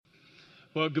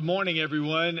Well, good morning,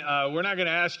 everyone. We're not going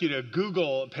to ask you to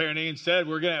Google parenting. Instead,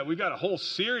 we've got a whole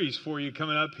series for you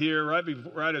coming up here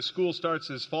right as school starts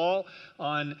this fall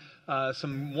on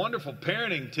some wonderful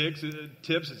parenting tips.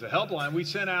 It's a helpline. We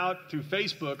sent out through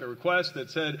Facebook a request that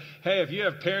said, hey, if you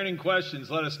have parenting questions,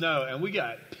 let us know. And we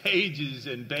got pages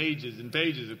and pages and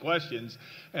pages of questions.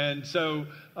 And so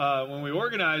when we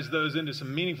organized those into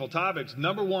some meaningful topics,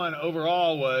 number one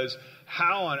overall was,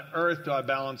 how on earth do I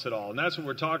balance it all? And that's what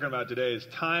we're talking about today is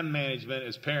time management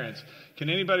as parents. Can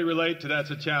anybody relate to that's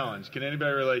a challenge? Can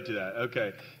anybody relate to that?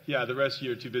 Okay. Yeah, the rest of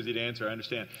you are too busy to answer. I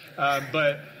understand.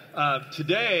 But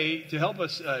today, to help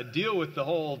us deal with the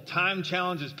whole time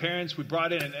challenge as parents, we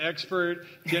brought in an expert.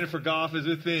 Jennifer Goff is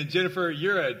with me. And Jennifer,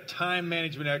 you're a time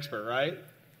management expert, right?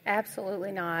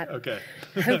 Absolutely not. Okay.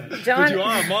 John, but you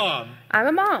are a mom. I'm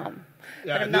a mom.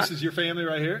 Yeah, and this is your family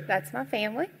right here? That's my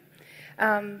family.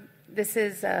 This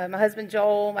is my husband,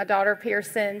 Joel, my daughter,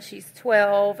 Pearson. She's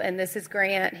 12, and this is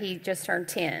Grant. He just turned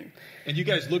 10. And you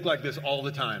guys look like this all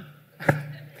the time.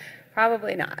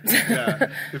 Probably not.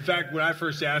 Yeah. In fact, when I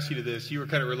first asked you to this, you were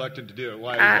kind of reluctant to do it.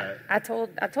 Why is that?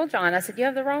 I told John, I said, you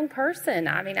have the wrong person.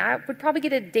 I mean, I would probably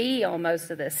get a D on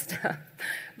most of this stuff.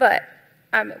 But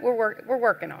we're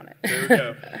working on it. There we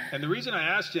go. And the reason I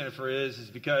asked Jennifer is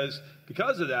because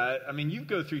of that, I mean, you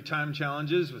go through time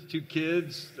challenges with 2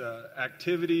 kids,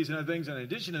 activities and other things. And in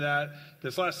addition to that,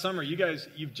 this last summer,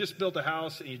 you've just built a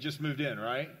house and you just moved in,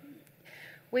 right?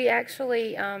 We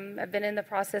actually have been in the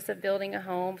process of building a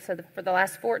home. So for the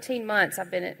last 14 months,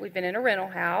 we've been in a rental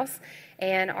house,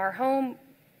 and our home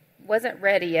wasn't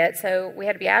ready yet, so we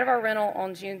had to be out of our rental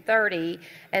on June 30,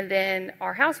 and then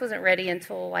our house wasn't ready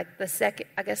until like the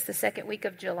second week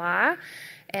of July,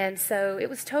 and so it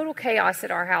was total chaos at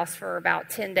our house for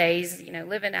about 10 days,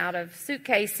 living out of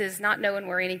suitcases, not knowing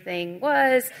where anything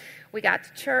was. We got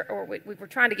to church, or we were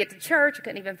trying to get to church. I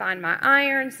couldn't even find my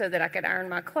iron so that I could iron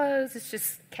my clothes. It's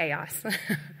just chaos.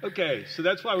 Okay, so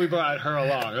that's why we brought her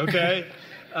along, okay?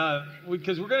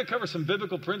 Because we're going to cover some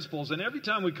biblical principles, and every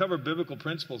time we cover biblical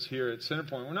principles here at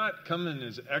Centerpoint, we're not coming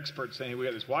as experts saying we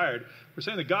got this wired. We're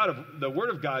saying the Word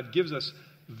of God gives us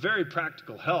very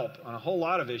practical help on a whole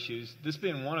lot of issues, this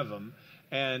being one of them.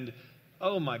 And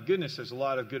oh my goodness, there's a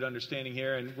lot of good understanding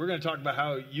here, and we're going to talk about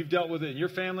how you've dealt with it in your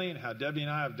family and how Debbie and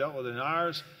I have dealt with it in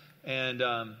ours. And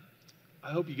I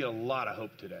hope you get a lot of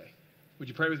hope today. Would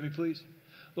you pray with me, please?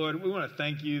 Lord, we want to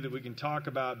thank you that we can talk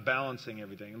about balancing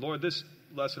everything. Lord, this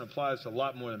lesson applies to a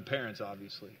lot more than parents,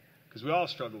 obviously, because we all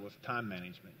struggle with time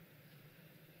management.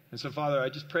 And so, Father, I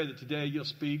just pray that today you'll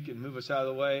speak and move us out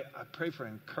of the way. I pray for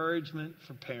encouragement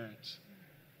for parents.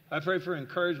 I pray for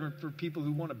encouragement for people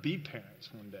who want to be parents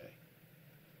one day.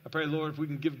 I pray, Lord, if we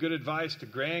can give good advice to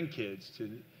grandkids,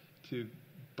 to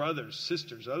brothers,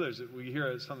 sisters, others, that we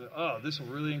hear something, oh, this will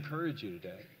really encourage you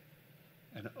today.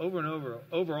 And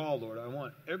overall, Lord, I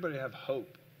want everybody to have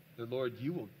hope that, Lord,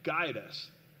 you will guide us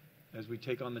as we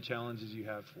take on the challenges you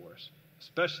have for us,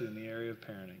 especially in the area of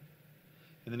parenting.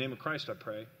 In the name of Christ, I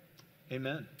pray.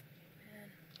 Amen. Amen.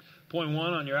 Point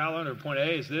 1 on your outline, or point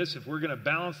A, is this: if we're going to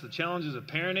balance the challenges of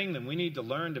parenting, then we need to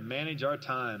learn to manage our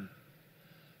time.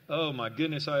 Oh my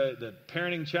goodness, the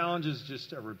parenting challenges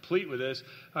just are replete with this.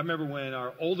 I remember when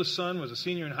our oldest son was a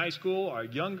senior in high school,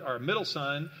 our middle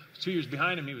son was 2 years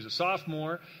behind him, he was a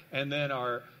sophomore, and then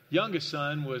our youngest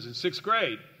son was in 6th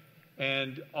grade.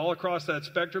 And all across that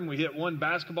spectrum, we hit one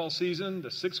basketball season. The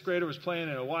 6th grader was playing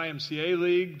in a YMCA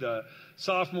league, the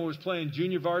sophomore was playing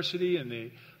junior varsity, and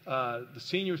the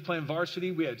senior was playing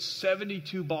varsity. We had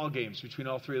 72 ball games between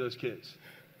all 3 of those kids.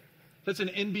 That's an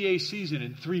NBA season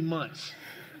in 3 months.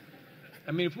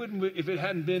 I mean, if it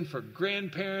hadn't been for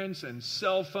grandparents and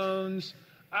cell phones,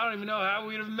 I don't even know how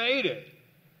we would have made it.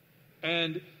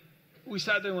 And we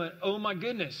sat there and went, oh my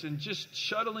goodness, and just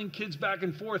shuttling kids back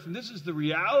and forth. And this is the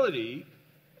reality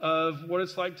of what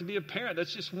it's like to be a parent.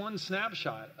 That's just one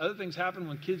snapshot. Other things happen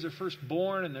when kids are first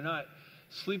born and they're not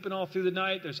sleeping all through the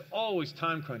night. There's always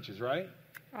time crunches, right?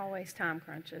 Always time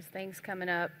crunches. Things coming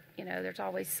up. There's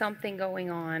always something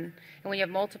going on. And when you have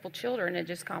multiple children, it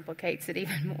just complicates it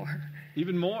even more.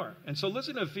 Even more. And so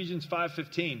listen to Ephesians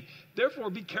 5:15. Therefore,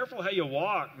 be careful how you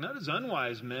walk, not as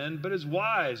unwise men, but as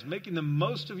wise, making the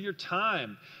most of your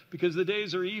time, because the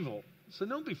days are evil. So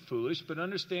don't be foolish, but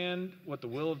understand what the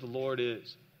will of the Lord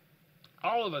is.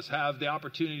 All of us have the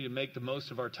opportunity to make the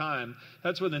most of our time.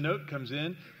 That's where the note comes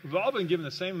in. We've all been given the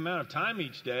same amount of time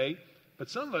each day, but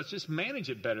some of us just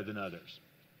manage it better than others.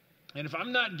 And if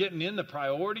I'm not getting in the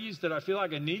priorities that I feel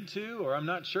like I need to, or I'm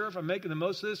not sure if I'm making the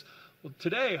most of this, well,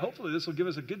 today, hopefully this will give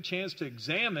us a good chance to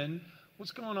examine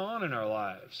what's going on in our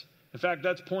lives. In fact,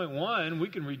 that's point 1. We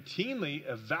can routinely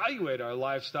evaluate our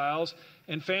lifestyles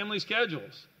and family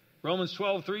schedules. Romans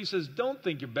 12:3 says, don't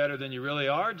think you're better than you really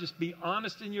are. Just be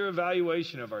honest in your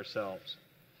evaluation of ourselves.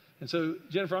 And so,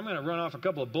 Jennifer, I'm going to run off a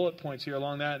couple of bullet points here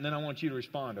along that, and then I want you to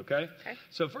respond, okay? Okay.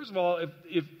 So first of all,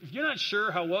 if you're not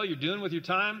sure how well you're doing with your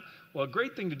time, well, a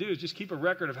great thing to do is just keep a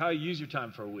record of how you use your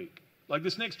time for a week. Like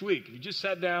this next week, if you just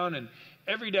sat down and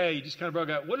every day you just kind of broke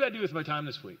out, what did I do with my time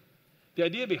this week? The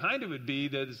idea behind it would be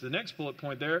that is the next bullet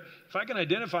point there. If I can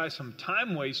identify some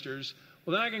time wasters,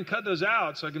 well, then I can cut those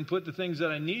out so I can put the things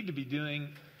that I need to be doing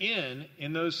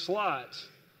in those slots.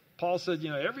 Paul said,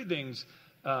 everything's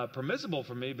permissible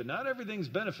for me, but not everything's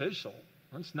beneficial.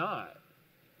 It's not.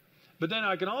 But then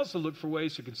I can also look for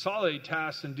ways to consolidate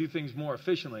tasks and do things more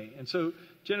efficiently. And so,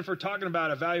 Jennifer, talking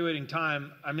about evaluating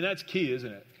time, that's key,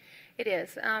 isn't it? It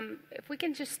is. If we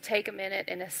can just take a minute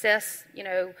and assess,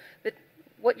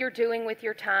 what you're doing with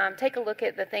your time, take a look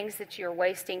at the things that you're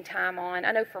wasting time on.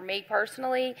 I know for me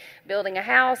personally, building a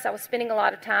house, I was spending a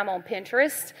lot of time on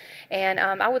Pinterest, and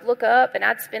I would look up and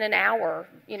I'd spend an hour,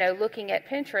 looking at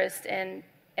Pinterest, and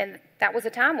that was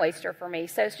a time waster for me.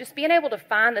 So it's just being able to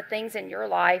find the things in your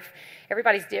life,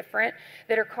 everybody's different,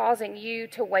 that are causing you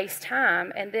to waste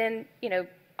time, and then,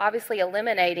 obviously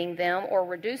eliminating them or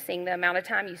reducing the amount of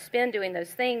time you spend doing those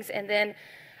things. And then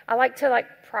I like to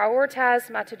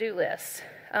prioritize my to-do list.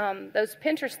 Those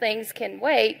Pinterest things can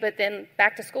wait, but then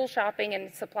back to school shopping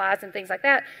and supplies and things like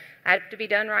that have to be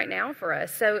done right now for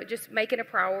us. So just making a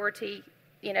priority,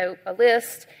 a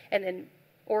list, and then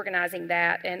organizing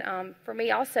that. And for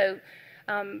me also,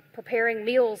 preparing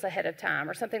meals ahead of time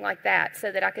or something like that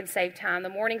so that I can save time. The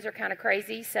mornings are kind of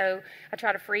crazy, so I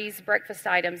try to freeze breakfast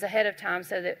items ahead of time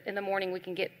so that in the morning we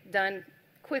can get done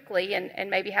quickly and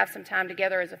maybe have some time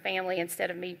together as a family instead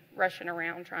of me rushing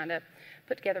around trying to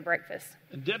put together breakfast.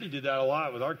 And Debbie did that a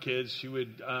lot with our kids. She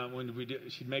would,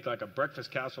 she'd make like a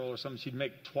breakfast casserole or something. She'd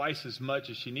make twice as much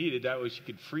as she needed. That way she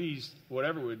could freeze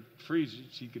whatever would freeze.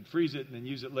 She could freeze it and then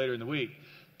use it later in the week.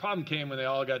 Problem came when they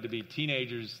all got to be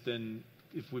teenagers. Then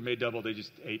if we made double, they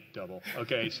just ate double.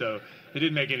 Okay, so it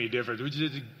didn't make any difference. We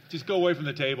just go away from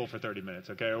the table for 30 minutes,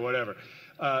 okay, or whatever.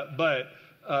 But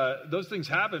those things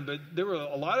happen, but there were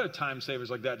a lot of time savers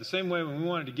like that. The same way when we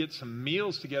wanted to get some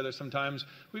meals together sometimes,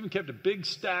 we even kept a big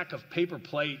stack of paper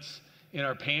plates in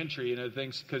our pantry and other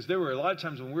things, because there were a lot of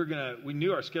times when we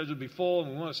knew our schedule would be full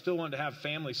and we still wanted to have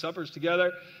family suppers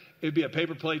together. It'd be a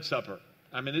paper plate supper.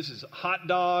 This is hot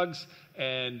dogs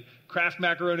and Kraft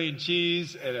macaroni and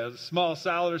cheese and a small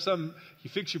salad or something. You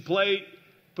fix your plate,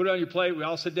 put it on your plate. We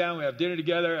all sit down. We have dinner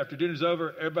together. After dinner's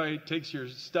over, everybody takes your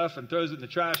stuff and throws it in the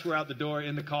trash. We're out the door,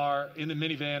 in the car, in the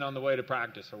minivan on the way to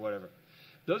practice or whatever.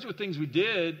 Those were things we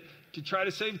did to try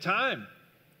to save time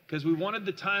because we wanted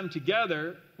the time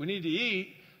together. We needed to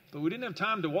eat, but we didn't have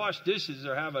time to wash dishes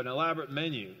or have an elaborate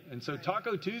menu. And so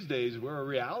Taco Tuesdays were a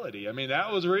reality.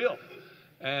 That was real.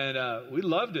 And we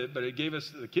loved it, but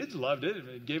the kids loved it, and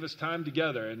it gave us time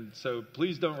together. And so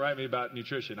please don't write me about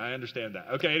nutrition. I understand that.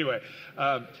 Okay, anyway.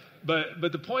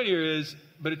 But the point here is,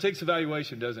 but it takes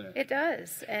evaluation, doesn't it? It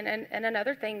does. And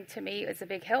another thing to me is a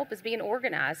big help is being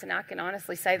organized. And I can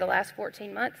honestly say the last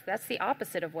 14 months, that's the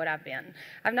opposite of what I've been.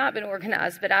 I've not been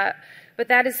organized, but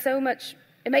that is so much.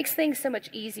 It makes things so much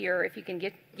easier if you can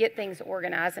get things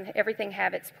organized and everything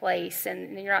have its place,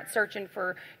 and you're not searching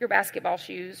for your basketball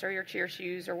shoes or your cheer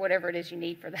shoes or whatever it is you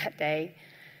need for that day.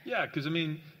 Yeah, because,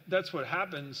 that's what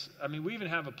happens. We even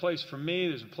have a place for me.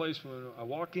 There's a place when I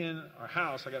walk in our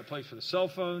house, I got a place for the cell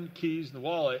phone, keys, and the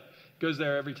wallet. It goes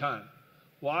there every time.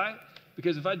 Why?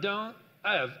 Because if I don't,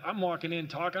 I'm walking in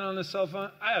talking on the cell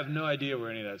phone. I have no idea where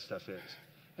any of that stuff is.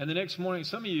 And the next morning,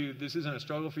 some of you, this isn't a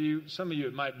struggle for you. Some of you,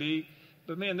 it might be.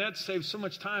 But man, that saves so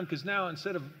much time because now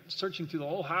instead of searching through the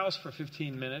whole house for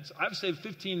 15 minutes, I've saved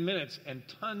 15 minutes and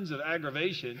tons of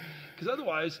aggravation because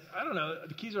otherwise, I don't know,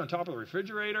 the keys are on top of the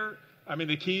refrigerator.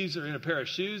 The keys are in a pair of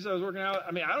shoes I was working out.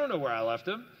 I don't know where I left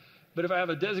them. But if I have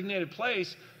a designated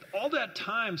place, all that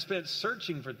time spent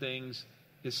searching for things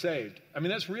is saved.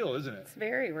 That's real, isn't it? It's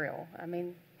very real.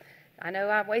 I know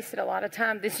I wasted a lot of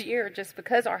time this year just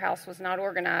because our house was not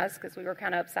organized because we were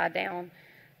kind of upside down.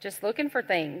 Just looking for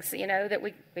things, that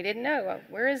we didn't know.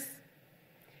 Where's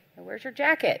your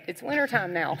jacket? It's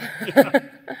wintertime now. Yeah,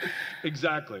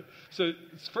 exactly. So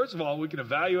first of all, we can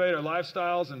evaluate our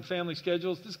lifestyles and family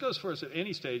schedules. This goes for us at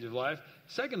any stage of life.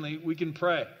 Secondly, we can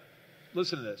pray.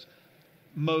 Listen to this.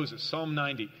 Moses, Psalm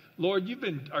 90. Lord, you've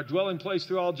been our dwelling place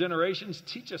through all generations.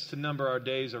 Teach us to number our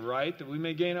days aright that we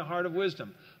may gain a heart of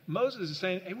wisdom. Moses is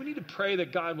saying, hey, we need to pray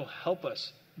that God will help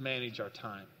us manage our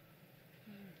time.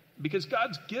 Because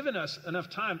God's given us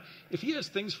enough time. If he has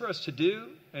things for us to do,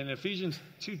 and in Ephesians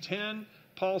 2:10,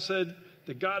 Paul said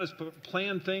that God has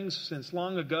planned things since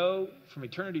long ago from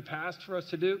eternity past for us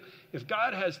to do, if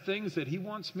God has things that he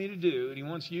wants me to do and he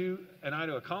wants you and I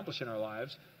to accomplish in our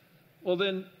lives, well,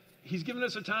 then he's given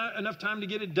us enough time to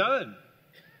get it done.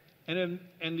 And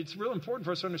it's real important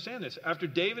for us to understand this. After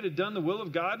David had done the will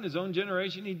of God in his own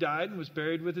generation, he died and was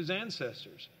buried with his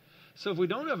ancestors. So if we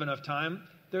don't have enough time,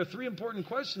 there are 3 important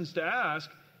questions to ask.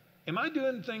 Am I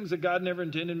doing things that God never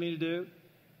intended me to do?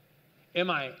 Am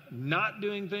I not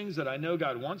doing things that I know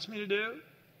God wants me to do?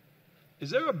 Is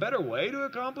there a better way to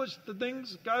accomplish the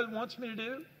things God wants me to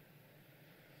do?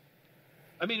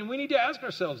 I mean, we need to ask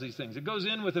ourselves these things. It goes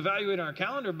in with evaluating our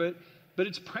calendar, but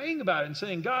it's praying about it and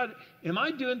saying, God, am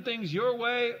I doing things your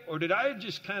way, or did I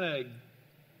just kind of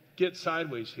get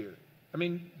sideways here? I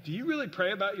mean, do you really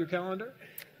pray about your calendar?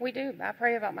 We do. I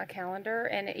pray about my calendar,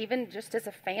 and even just as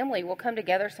a family, we'll come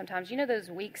together sometimes. You know those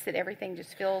weeks that everything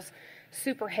just feels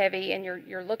super heavy, and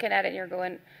you're looking at it and you're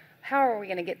going, how are we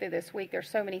going to get through this week? There's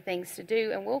so many things to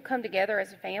do, and we'll come together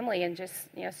as a family and just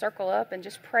circle up and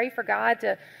just pray for God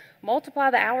to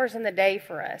multiply the hours in the day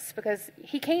for us, because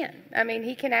he can. I mean,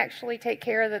 he can actually take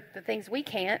care of the things we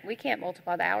can't. We can't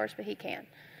multiply the hours, but he can.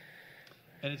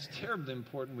 And it's terribly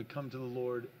important we come to the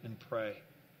Lord and pray.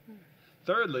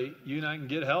 Thirdly, you and I can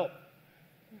get help.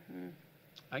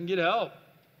 I can get help.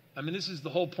 I mean, this is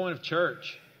the whole point of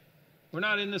church. We're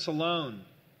not in this alone.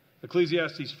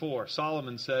 Ecclesiastes 4,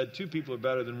 Solomon said, 2 people are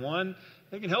better than one.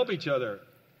 They can help each other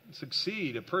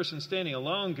succeed. A person standing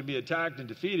alone can be attacked and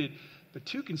defeated, but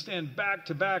 2 can stand back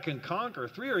to back and conquer.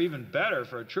 3 are even better,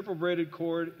 for a triple braided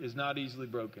cord is not easily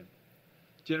broken.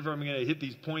 Jennifer, I'm going to hit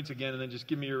these points again and then just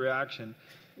give me your reaction.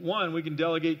 1, we can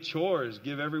delegate chores,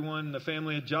 give everyone in the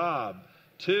family a job.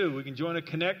 2, we can join a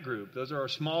connect group. Those are our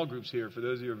small groups here for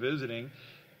those of you who are visiting.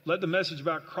 Let the message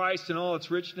about Christ and all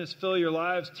its richness fill your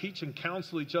lives. Teach and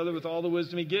counsel each other with all the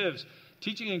wisdom he gives.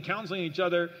 Teaching and counseling each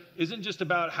other isn't just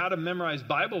about how to memorize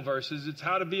Bible verses. It's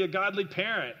how to be a godly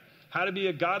parent, how to be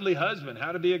a godly husband,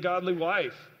 how to be a godly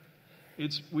wife.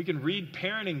 We can read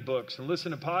parenting books and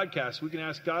listen to podcasts. We can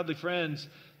ask godly friends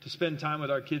to spend time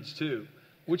with our kids too.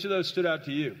 Which of those stood out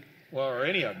to you? Well, or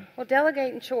any of them? Well,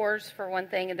 delegating chores, for one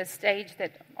thing, at the stage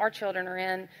that our children are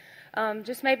in.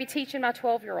 Just maybe teaching my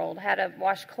 12-year-old how to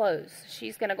wash clothes.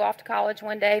 She's going to go off to college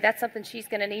one day. That's something she's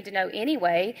going to need to know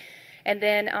anyway. And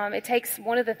then it takes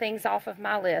one of the things off of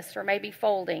my list, or maybe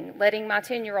folding, letting my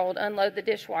 10-year-old unload the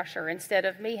dishwasher instead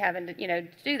of me having to,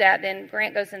 do that. Then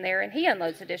Grant goes in there and he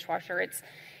unloads the dishwasher.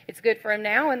 It's good for him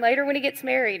now, and later when he gets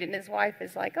married and his wife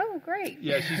is like, oh, great.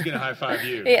 Yeah, she's going to high-five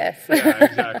you. Yes. Yeah,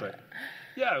 exactly.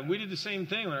 Yeah, we did the same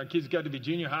thing when our kids got to be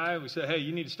junior high. We said, hey,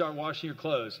 you need to start washing your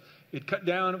clothes. It cut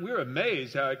down. We were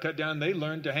amazed how it cut down. They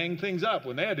learned to hang things up.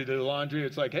 When they had to do the laundry,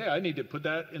 it's like, hey, I need to put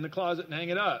that in the closet and hang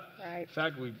it up. Right. In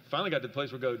fact, we finally got to the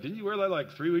place where we go, didn't you wear that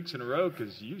like 3 weeks in a row?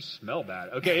 Because you smell bad.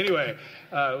 Okay, anyway,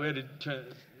 we had to turn.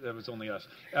 That was only us.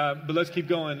 But let's keep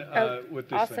going with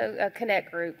this also, thing. a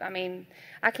connect group. I mean,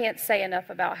 I can't say enough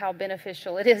about how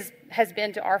beneficial it has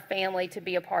been to our family to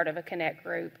be a part of a connect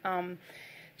group.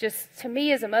 Just to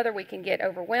me as a mother, we can get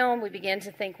overwhelmed. We begin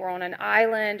to think we're on an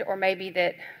island, or maybe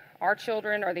that our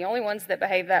children are the only ones that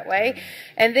behave that way.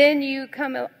 And then you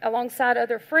come alongside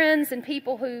other friends and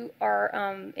people who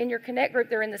are in your connect group.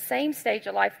 They're in the same stage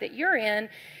of life that you're in,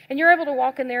 and you're able to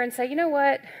walk in there and say, you know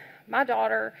what? My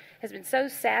daughter has been so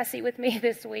sassy with me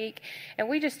this week, and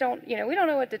we just don't, we don't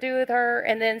know what to do with her.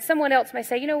 And then someone else may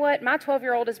say, you know what, my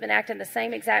 12-year-old has been acting the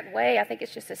same exact way. I think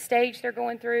it's just a stage they're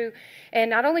going through. And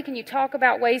not only can you talk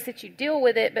about ways that you deal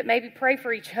with it, but maybe pray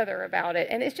for each other about it.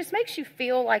 And it just makes you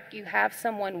feel like you have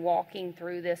someone walking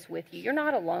through this with you. You're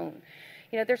not alone.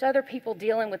 There's other people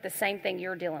dealing with the same thing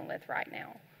you're dealing with right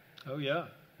now. Oh, yeah.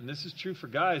 And this is true for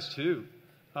guys, too.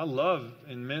 I love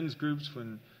in men's groups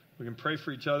when we can pray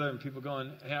for each other and people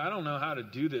going, hey, I don't know how to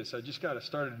do this. I just got to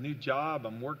start a new job.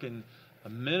 I'm working a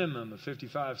minimum of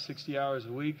 55, 60 hours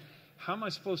a week. How am I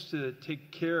supposed to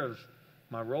take care of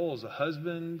my role as a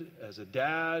husband, as a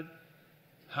dad?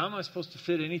 How am I supposed to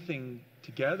fit anything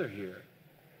together here?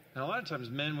 And a lot of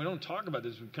times, men, we don't talk about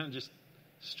this. We kind of just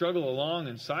struggle along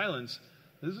in silence.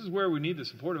 This is where we need the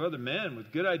support of other men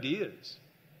with good ideas.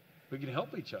 We can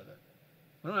help each other.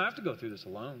 We don't have to go through this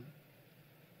alone.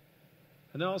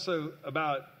 And then also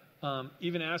about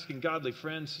even asking godly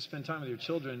friends to spend time with your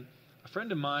children. A friend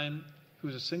of mine who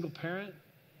was a single parent,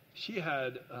 she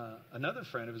had another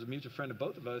friend. It was a mutual friend of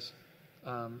both of us.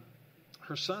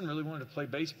 Her son really wanted to play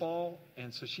baseball,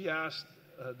 and so she asked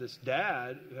this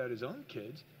dad who had his own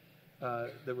kids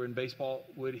that were in baseball,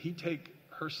 would he take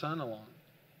her son along?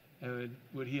 And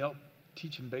would he help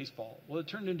teach him baseball? Well, it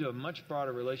turned into a much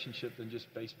broader relationship than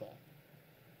just baseball.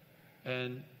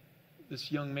 And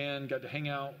this young man got to hang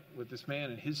out with this man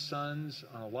and his sons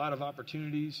on a lot of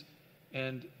opportunities.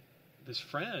 And this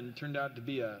friend turned out to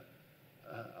be a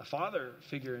father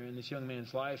figure in this young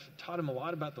man's life, taught him a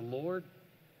lot about the Lord,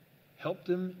 helped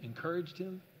him, encouraged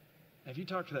him. And if you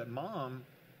talk to that mom,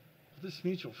 this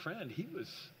mutual friend, he was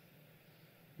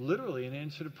literally an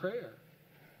answer to prayer.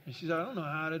 And she said, I don't know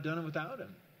how I'd have done it without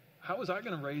him. How was I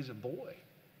going to raise a boy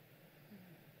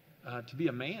to be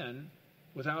a man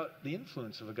without the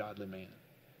influence of a godly man?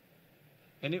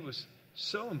 And it was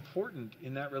so important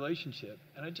in that relationship.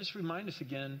 And I just remind us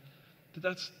again that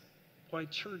that's why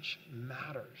church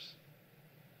matters.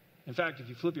 In fact, if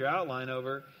you flip your outline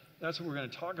over, that's what we're going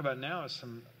to talk about now is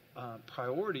some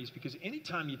priorities, because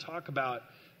anytime you talk about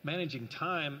managing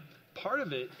time, part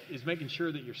of it is making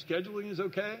sure that your scheduling is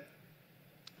okay.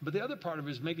 But the other part of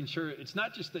it is making sure it's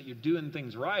not just that you're doing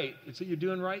things right, it's that you're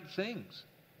doing right things.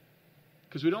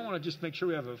 Because we don't want to just make sure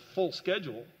we have a full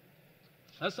schedule.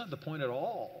 That's not the point at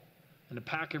all. And to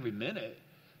pack every minute.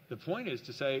 The point is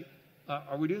to say,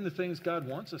 are we doing the things God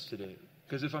wants us to do?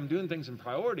 Because if I'm doing things in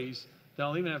priorities, then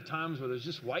I'll even have times where there's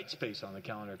just white space on the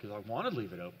calendar because I want to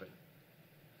leave it open.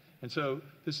 And so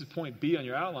this is point B on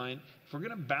your outline. If we're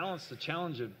going to balance the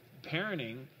challenges of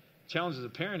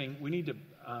parenting, we need to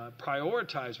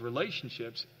prioritize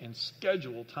relationships and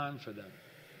schedule time for them.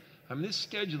 I mean, this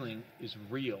scheduling is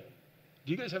real.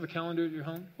 Do you guys have a calendar at your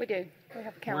home? We do. We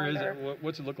have a calendar. Where is it?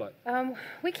 What's it look like?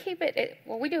 We keep it,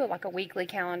 we do like a weekly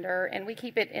calendar, and we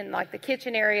keep it in like the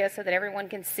kitchen area so that everyone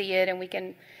can see it, and we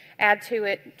can add to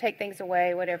it, take things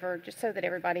away, whatever, just so that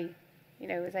everybody,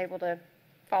 is able to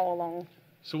follow along.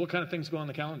 So what kind of things go on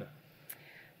the calendar?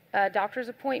 Doctor's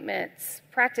appointments,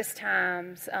 practice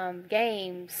times,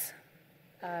 games,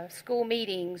 school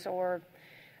meetings, or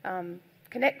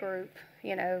connect group,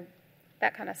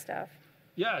 that kind of stuff.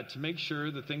 Yeah, to make sure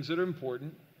the things that are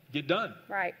important get done.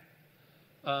 Right.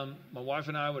 My wife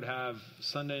and I would have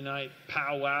Sunday night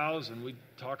powwows, and we'd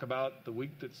talk about the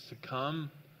week that's to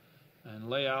come and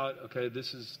lay out, okay,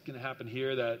 this is going to happen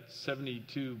here, that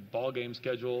 72 ball game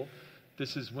schedule.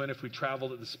 This is when, if we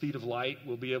traveled at the speed of light,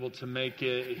 we'll be able to make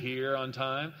it here on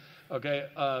time. Okay,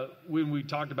 when we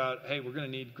talked about, hey, we're going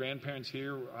to need grandparents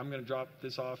here, I'm going to drop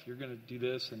this off, you're going to do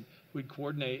this, and we'd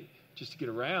coordinate just to get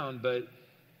around. But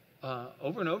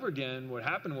over and over again, what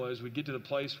happened was we'd get to the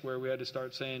place where we had to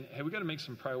start saying, hey, we got to make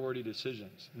some priority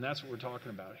decisions. And that's what we're talking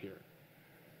about here.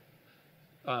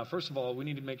 First of all, we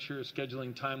need to make sure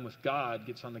scheduling time with God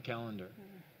gets on the calendar.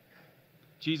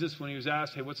 Jesus, when he was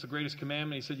asked, hey, what's the greatest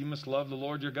commandment? He said, you must love the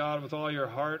Lord your God with all your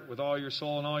heart, with all your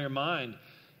soul, and all your mind.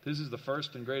 This is the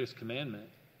first and greatest commandment.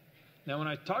 Now, when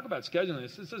I talk about scheduling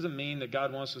this doesn't mean that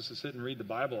God wants us to sit and read the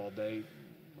Bible all day.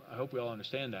 I hope we all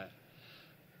understand that.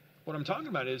 What I'm talking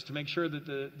about is to make sure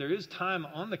that there is time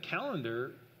on the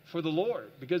calendar for the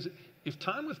Lord. Because if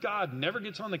time with God never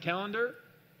gets on the calendar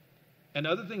and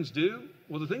other things do,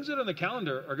 well, the things that are on the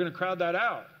calendar are going to crowd that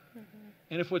out.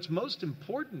 And if what's most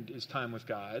important is time with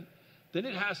God, then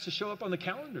it has to show up on the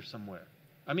calendar somewhere.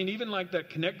 I mean, even like that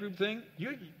connect group thing,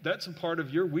 that's a part of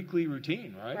your weekly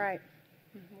routine, right? Right.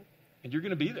 And you're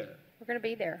going to be there. We're going to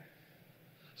be there.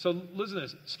 So listen to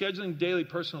this. Scheduling daily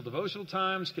personal devotional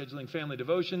time, scheduling family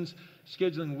devotions,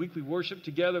 scheduling weekly worship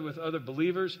together with other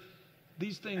believers.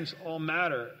 These things all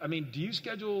matter. I mean, do you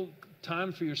schedule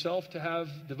time for yourself to have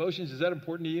devotions? Is that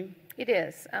important to you? It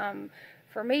is.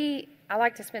 For me, I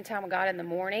like to spend time with God in the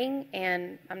morning,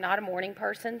 and I'm not a morning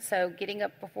person, so getting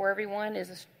up before everyone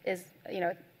is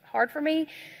hard for me.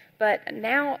 But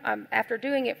now, after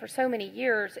doing it for so many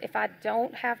years, if I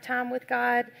don't have time with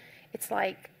God, it's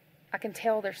like I can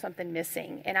tell there's something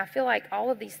missing. And I feel like all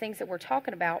of these things that we're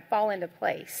talking about fall into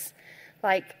place.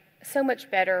 Like, so much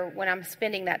better when I'm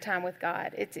spending that time with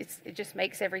God. It just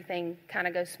makes everything kind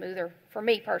of go smoother for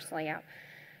me personally.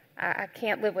 I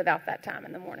can't live without that time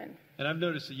in the morning. And I've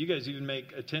noticed that you guys even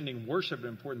make attending worship an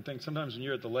important thing. Sometimes when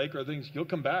you're at the lake or things, you'll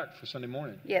come back for Sunday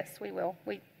morning. Yes, we will.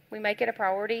 We make it a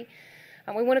priority.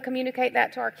 And we want to communicate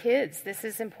that to our kids. This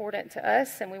is important to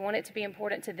us, and we want it to be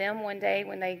important to them one day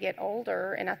when they get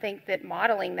older. And I think that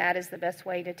modeling that is the best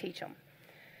way to teach them.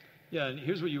 Yeah, and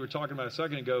here's what you were talking about a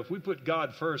second ago. If we put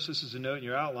God first, this is a note in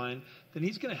your outline, then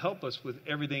he's going to help us with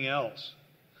everything else.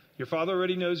 Your Father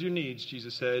already knows your needs,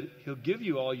 Jesus said. He'll give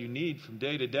you all you need from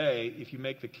day to day if you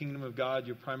make the kingdom of God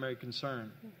your primary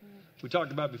concern. We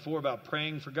talked about before about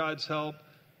praying for God's help,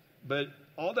 but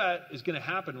all that is going to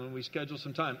happen when we schedule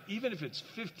some time. Even if it's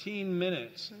 15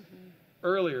 minutes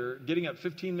earlier, getting up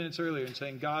 15 minutes earlier and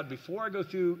saying, God, before I go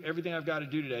through everything I've got to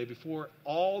do today, before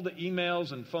all the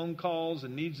emails and phone calls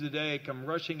and needs of the day come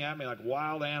rushing at me like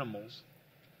wild animals,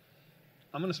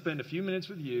 I'm going to spend a few minutes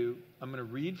with you. I'm going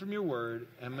to read from your word.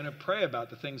 And I'm going to pray about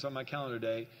the things on my calendar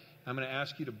today. I'm going to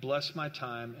ask you to bless my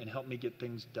time and help me get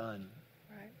things done.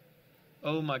 Right.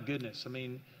 Oh, my goodness. I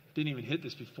mean, didn't even hit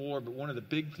this before, but one of the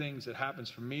big things that happens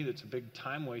for me that's a big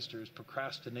time waster is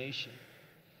procrastination.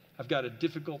 I've got a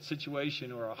difficult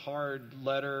situation or a hard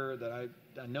letter that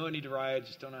I know I need to write,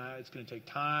 just don't know how it's going to take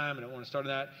time, and I don't want to start on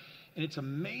that. And it's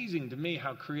amazing to me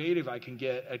how creative I can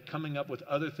get at coming up with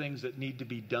other things that need to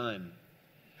be done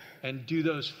and do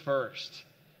those first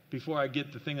before I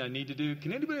get the thing I need to do.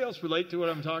 Can anybody else relate to what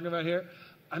I'm talking about here?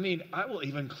 I mean, I will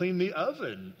even clean the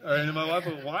oven. And my wife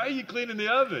will, why are you cleaning the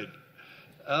oven?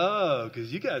 Oh,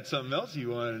 because you got something else you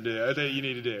want to do. I think you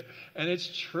need to do. And it's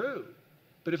true.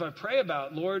 But if I pray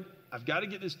about, Lord, I've got to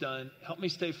get this done. Help me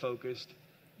stay focused.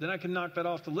 Then I can knock that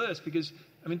off the list. Because,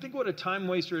 I mean, think what a time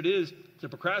waster it is to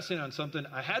procrastinate on something.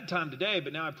 I had time today,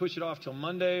 but now I push it off till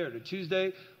Monday or to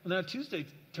Tuesday. Well, now Tuesday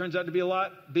turns out to be a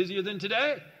lot busier than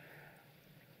today.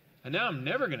 And now I'm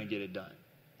never going to get it done.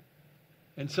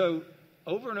 And so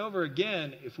over and over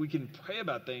again, if we can pray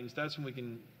about things, that's when we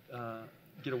can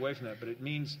get away from that. But it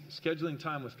means scheduling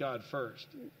time with God first.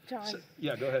 John. So,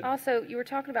 yeah, go ahead. Also, you were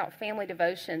talking about family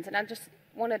devotions, and I just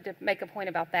wanted to make a point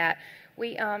about that.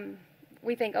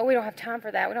 We think, oh, we don't have time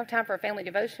for that. We don't have time for a family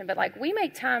devotion. But, like, we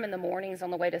make time in the mornings on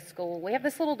the way to school. We have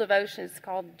this little devotion. It's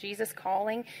called Jesus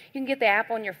Calling. You can get the app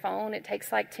on your phone. It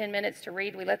takes, like, 10 minutes to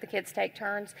read. We let the kids take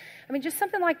turns. I mean, just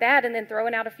something like that, and then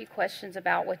throwing out a few questions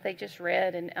about what they just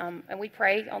read. And we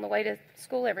pray on the way to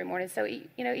school every morning. So,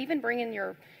 even bringing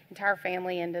your entire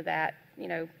family into that,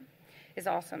 is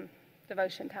awesome.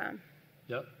 Devotion time.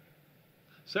 Yep.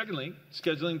 Secondly,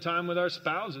 scheduling time with our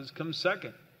spouses comes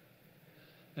second.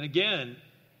 And again,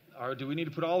 do we need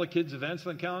to put all the kids' events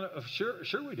on the calendar?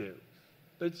 Sure we do.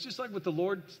 But it's just like with the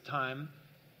Lord's time.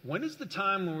 When is the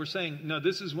time when we're saying, no,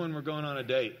 this is when we're going on a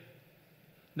date?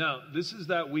 No, this is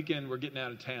that weekend we're getting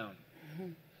out of town.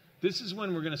 Mm-hmm. This is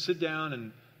when we're going to sit down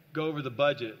and go over the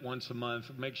budget once a month,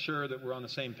 make sure that we're on the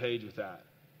same page with that.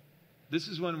 This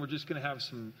is when we're just going to have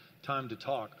some time to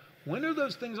talk. When are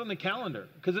those things on the calendar?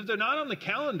 Because if they're not on the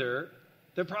calendar,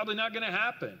 they're probably not going to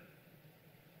happen.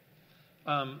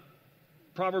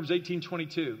 Proverbs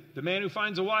 18:22. The man who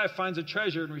finds a wife finds a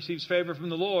treasure and receives favor from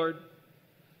the Lord.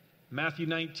 Matthew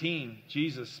 19,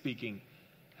 Jesus speaking.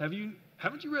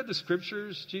 Haven't you read the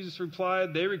scriptures? Jesus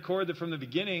replied, they record that from the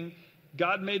beginning,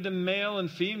 God made them male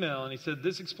and female. And he said,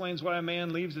 this explains why a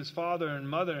man leaves his father and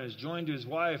mother and is joined to his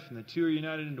wife, and the two are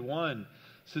united into one.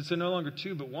 Since they're no longer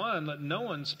two but one, let no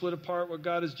one split apart what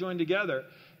God has joined together.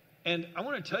 And I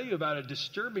want to tell you about a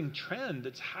disturbing trend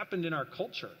that's happened in our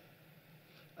culture.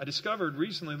 I discovered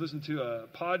recently, listened to a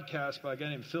podcast by a guy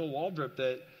named Phil Waldrop,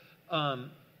 that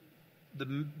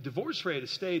the divorce rate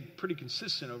has stayed pretty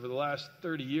consistent over the last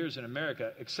 30 years in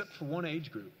America, except for one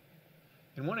age group.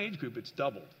 In one age group, it's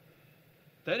doubled.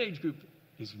 That age group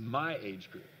is my age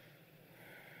group.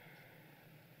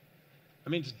 I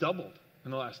mean, it's doubled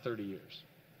in the last 30 years.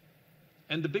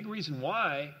 And the big reason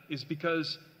why is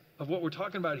because of what we're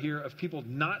talking about here, of people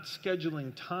not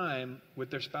scheduling time with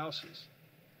their spouses.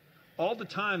 All the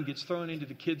time gets thrown into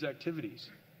the kids' activities.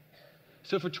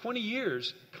 So for 20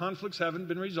 years, conflicts haven't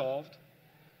been resolved.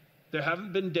 There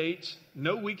haven't been dates,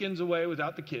 no weekends away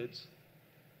without the kids.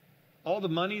 All the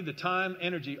money, the time,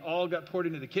 energy, all got poured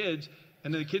into the kids.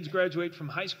 And then the kids graduate from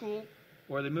high school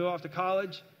or they move off to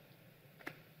college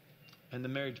and the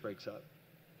marriage breaks up.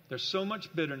 There's so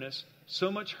much bitterness,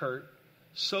 so much hurt,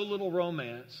 so little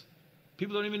romance.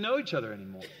 People don't even know each other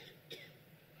anymore.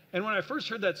 And when I first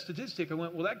heard that statistic, I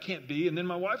went, well, that can't be. And then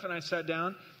my wife and I sat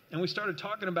down and we started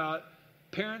talking about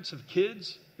parents of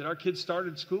kids that our kids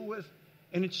started school with.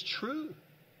 And it's true.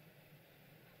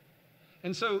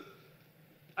 And so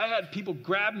I had people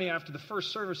grab me after the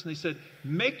first service and they said,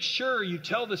 make sure you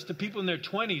tell this to people in their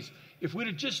 20s. If we'd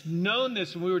have just known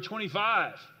this when we were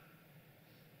 25.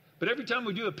 But every time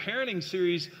we do a parenting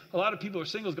series, a lot of people are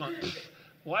singles going,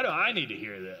 why do I need to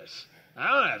hear this? I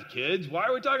don't have kids. Why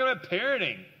are we talking about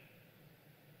parenting?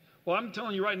 Well, I'm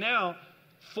telling you right now,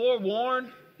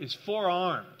 forewarned is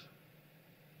forearmed.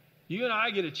 You and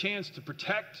I get a chance to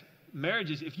protect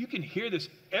marriages. If you can hear this,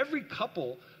 every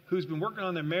couple who's been working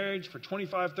on their marriage for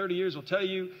 25, 30 years will tell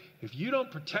you, if you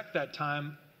don't protect that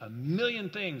time, a million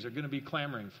things are going to be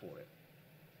clamoring for it.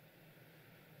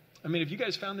 I mean, if you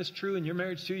guys found this true in your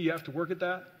marriage too, you have to work at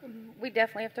that? We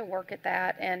definitely have to work at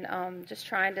that, and just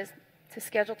trying to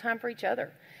schedule time for each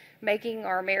other. Making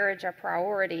our marriage a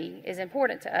priority is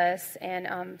important to us,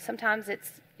 and sometimes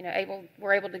it's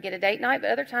we're able to get a date night, but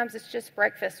other times it's just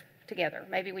breakfast together.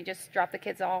 Maybe we just drop the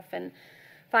kids off and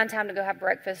find time to go have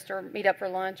breakfast or meet up for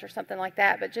lunch or something like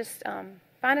that. But just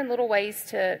finding little ways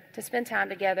to spend time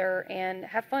together and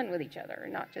have fun with each other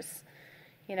and not just,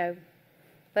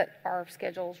 let our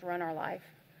schedules run our life.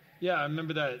 Yeah, I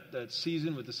remember that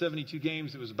season with the 72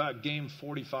 games. It was about game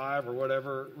 45 or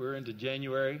whatever. We were into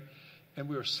January, and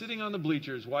we were sitting on the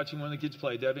bleachers watching one of the kids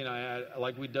play. Debbie and I had,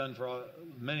 like we'd done for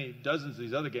many dozens of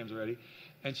these other games already.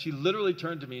 And she literally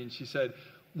turned to me and she said,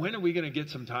 "When are we going to get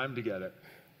some time together?"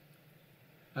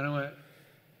 And I went,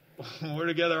 "We're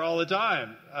together all the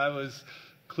time." I was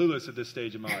clueless at this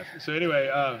stage of my life. So anyway,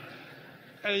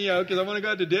 and because I want to go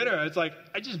out to dinner. It's like,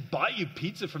 I just bought you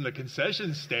pizza from the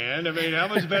concession stand. I mean, how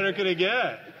much better could it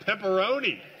get?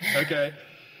 Pepperoni. Okay.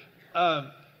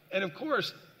 And of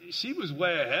course, she was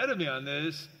way ahead of me on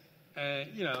this. And,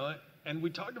 and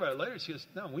we talked about it later. She goes,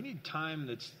 "No, we need time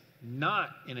that's not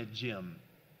in a gym.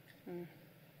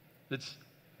 That's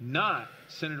not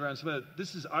centered around somebody.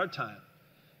 This is our time."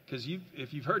 Because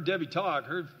if you've heard Debbie talk,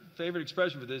 her favorite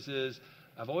expression for this is,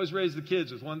 "I've always raised the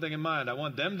kids with one thing in mind. I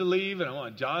want them to leave and I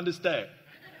want John to stay."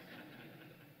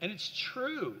 And it's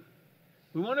true.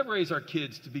 We want to raise our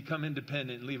kids to become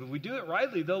independent and leave. If we do it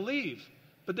rightly, they'll leave.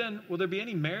 But then, will there be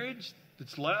any marriage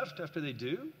that's left after they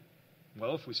do?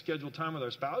 Well, if we schedule time with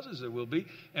our spouses, there will be.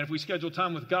 And if we schedule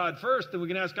time with God first, then we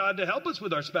can ask God to help us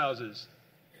with our spouses.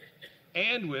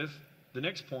 And with the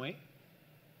next point,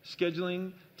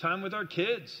 scheduling time with our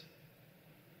kids.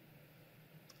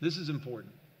 This is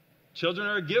important. Children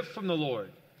are a gift from the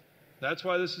Lord. That's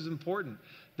why this is important.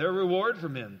 They're a reward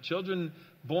from Him. Children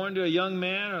born to a young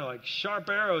man are like sharp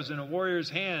arrows in a warrior's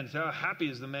hands. How happy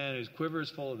is the man whose quiver is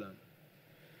full of them.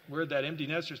 We're at that empty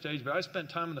nester stage, but I spent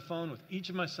time on the phone with each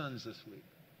of my sons this week.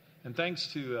 And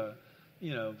thanks to,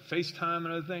 FaceTime and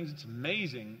other things, it's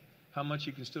amazing how much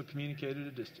you can still communicate at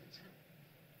a distance.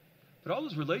 But all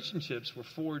those relationships were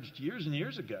forged years and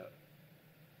years ago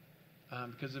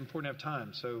because it's important to have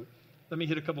time. So let me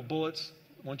hit a couple bullets.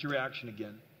 I want your reaction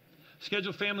again.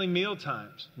 Schedule family meal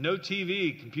times. No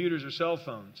TV, computers, or cell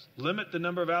phones. Limit the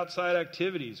number of outside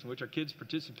activities in which our kids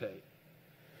participate.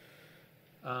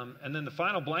 And then the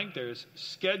final blank there is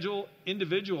schedule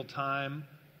individual time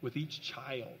with each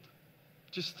child.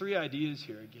 Just 3 ideas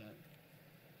here again.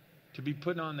 To be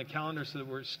put on the calendar so that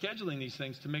we're scheduling these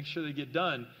things to make sure they get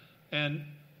done. And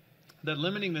that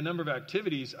limiting the number of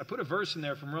activities, I put a verse in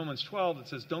there from Romans 12 that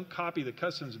says, "Don't copy the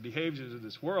customs and behaviors of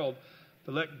this world,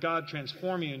 but let God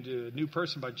transform you into a new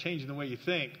person by changing the way you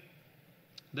think.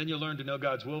 Then you'll learn to know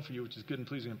God's will for you, which is good and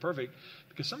pleasing and perfect."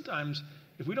 Because sometimes,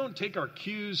 if we don't take our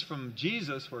cues from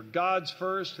Jesus, where God's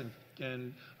first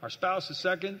and our spouse is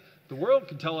second, the world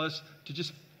can tell us to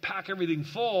just pack everything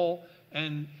full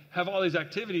and have all these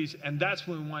activities, and that's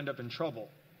when we wind up in trouble.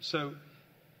 So,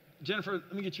 Jennifer,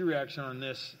 let me get your reaction on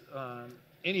this.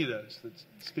 Any of those that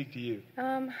speak to you?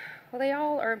 Well, they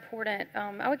all are important.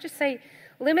 I would just say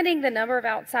limiting the number of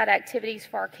outside activities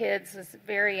for our kids is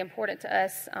very important to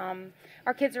us.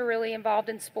 Our kids are really involved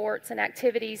in sports and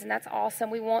activities, and that's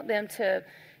awesome. We want them to,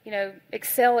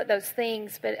 excel at those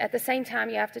things. But at the same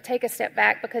time, you have to take a step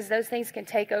back because those things can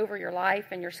take over your life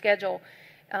and your schedule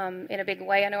in a big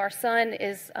way. I know our son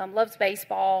loves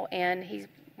baseball, and he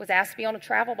was asked to be on a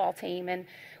travel ball team, and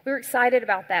we were excited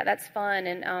about that. That's fun,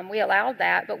 and we allowed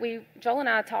that. But Joel and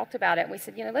I talked about it. And we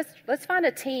said, let's find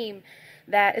a team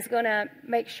that is going to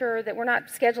make sure that we're not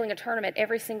scheduling a tournament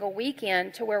every single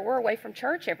weekend to where we're away from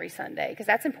church every Sunday, because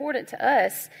that's important to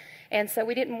us. And so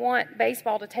we didn't want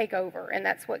baseball to take over, and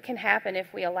that's what can happen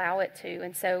if we allow it to.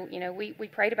 And so, we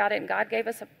prayed about it, and God gave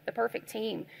us the perfect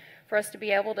team for us to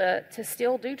be able to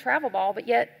still do travel ball, but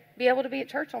yet be able to be at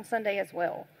church on Sunday as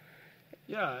well.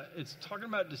 Yeah, it's talking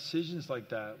about decisions like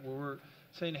that where we're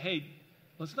saying, hey,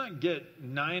 let's not get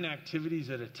 9 activities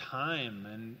at a time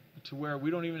and to where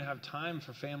we don't even have time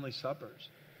for family suppers.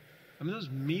 I mean, those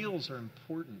meals are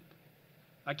important.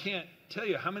 I can't tell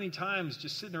you how many times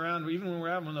just sitting around, even when we're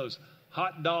having one of those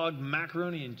hot dog,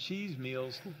 macaroni and cheese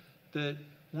meals, that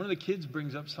one of the kids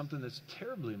brings up something that's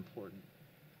terribly important.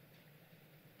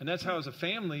 And that's how, as a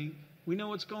family, we know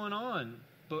what's going on.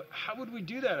 But how would we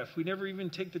do that if we never even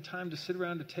take the time to sit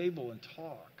around a table and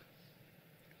talk?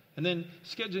 And then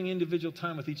scheduling individual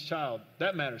time with each child,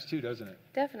 that matters too, doesn't it?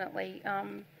 Definitely.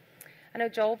 I know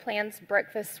Joel plans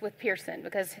breakfast with Pearson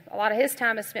because a lot of his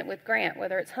time is spent with Grant,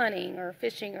 whether it's hunting or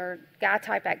fishing or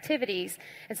guy-type activities.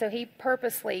 And so he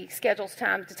purposely schedules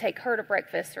time to take her to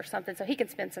breakfast or something so he can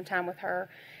spend some time with her.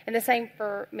 And the same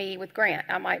for me with Grant.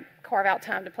 I might carve out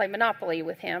time to play Monopoly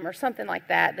with him or something like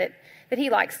that he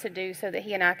likes to do so that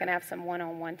he and I can have some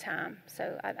one-on-one time.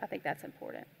 So I think that's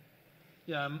important.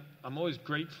 Yeah, I'm always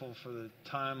grateful for the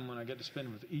time when I get to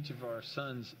spend with each of our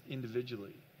sons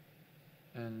individually.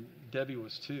 And Debbie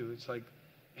was too. It's like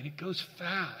And it goes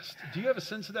fast. Do you have a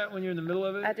sense of that when you're in the middle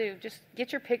of it? I do. Just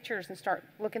get your pictures and start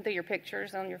looking through your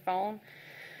pictures on your phone.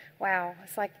 Wow,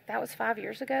 it's like that was 5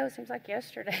 years ago. It seems like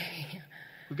yesterday.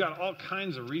 We've got all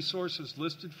kinds of resources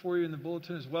listed for you in the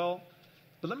bulletin as well.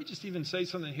 But let me just even say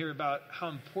something here about how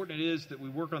important it is that we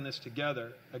work on this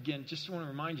together. Again, just want to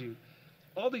remind you,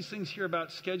 all these things here about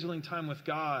scheduling time with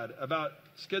God, about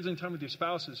scheduling time with your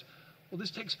spouses, well, this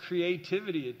takes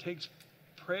creativity. It takes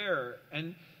prayer.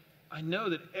 And I know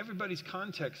that everybody's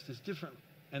context is different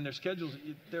and their schedules,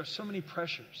 there are so many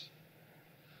pressures.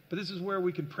 But this is where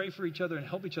we can pray for each other and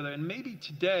help each other. And maybe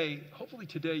today, hopefully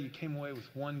today, you came away with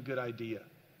one good idea.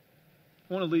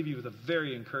 I want to leave you with a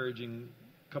very encouraging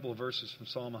couple of verses from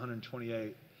Psalm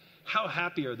 128. How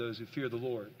happy are those who fear the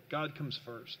Lord? God comes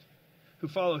first. Who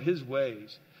follow his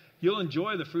ways. You'll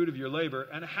enjoy the fruit of your labor,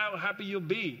 and how happy you'll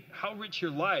be. How rich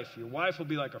your life. Your wife will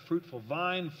be like a fruitful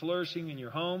vine flourishing in your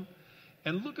home.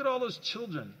 And look at all those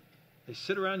children. They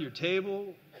sit around your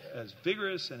table as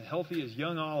vigorous and healthy as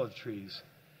young olive trees.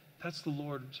 That's the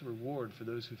Lord's reward for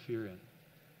those who fear him.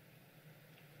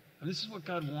 And this is what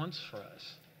God wants for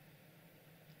us.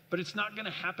 But it's not going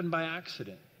to happen by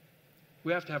accident.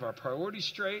 We have to have our priorities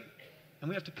straight, and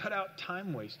we have to cut out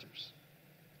time wasters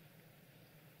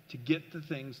to get the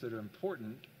things that are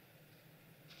important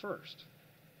first.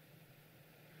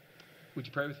 Would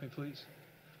you pray with me, please?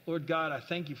 Lord God, I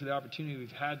thank you for the opportunity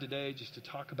we've had today just to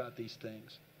talk about these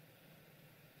things.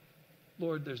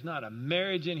 Lord, there's not a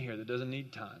marriage in here that doesn't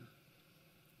need time.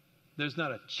 There's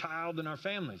not a child in our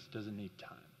families that doesn't need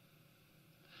time.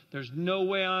 There's no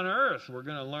way on earth we're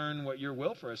going to learn what your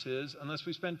will for us is unless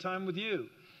we spend time with you.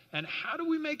 And how do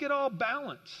we make it all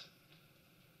balance?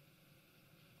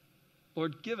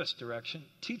 Lord, give us direction.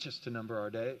 Teach us to number our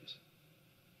days.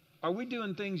 Are we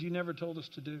doing things you never told us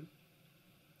to do?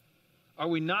 Are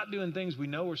we not doing things we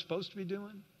know we're supposed to be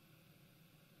doing?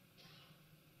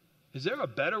 Is there a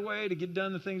better way to get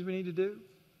done the things we need to do?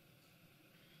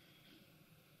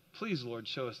 Please, Lord,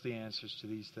 show us the answers to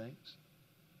these things.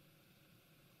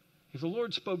 If the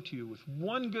Lord spoke to you with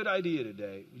one good idea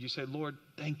today, would you say, Lord,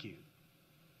 thank you.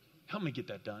 Help me get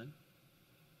that done.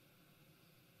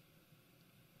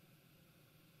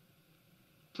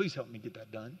 Please help me get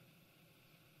that done.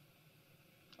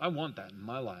 I want that in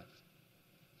my life.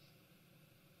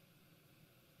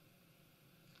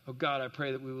 Oh God, I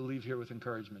pray that we will leave here with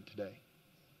encouragement today.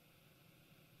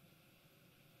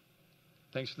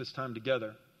 Thanks for this time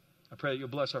together. I pray that you'll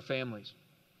bless our families.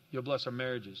 You'll bless our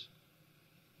marriages.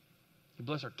 You'll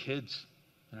bless our kids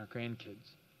and our grandkids.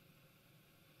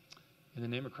 In the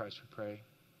name of Christ we pray.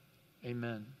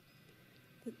 Amen.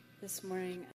 This morning,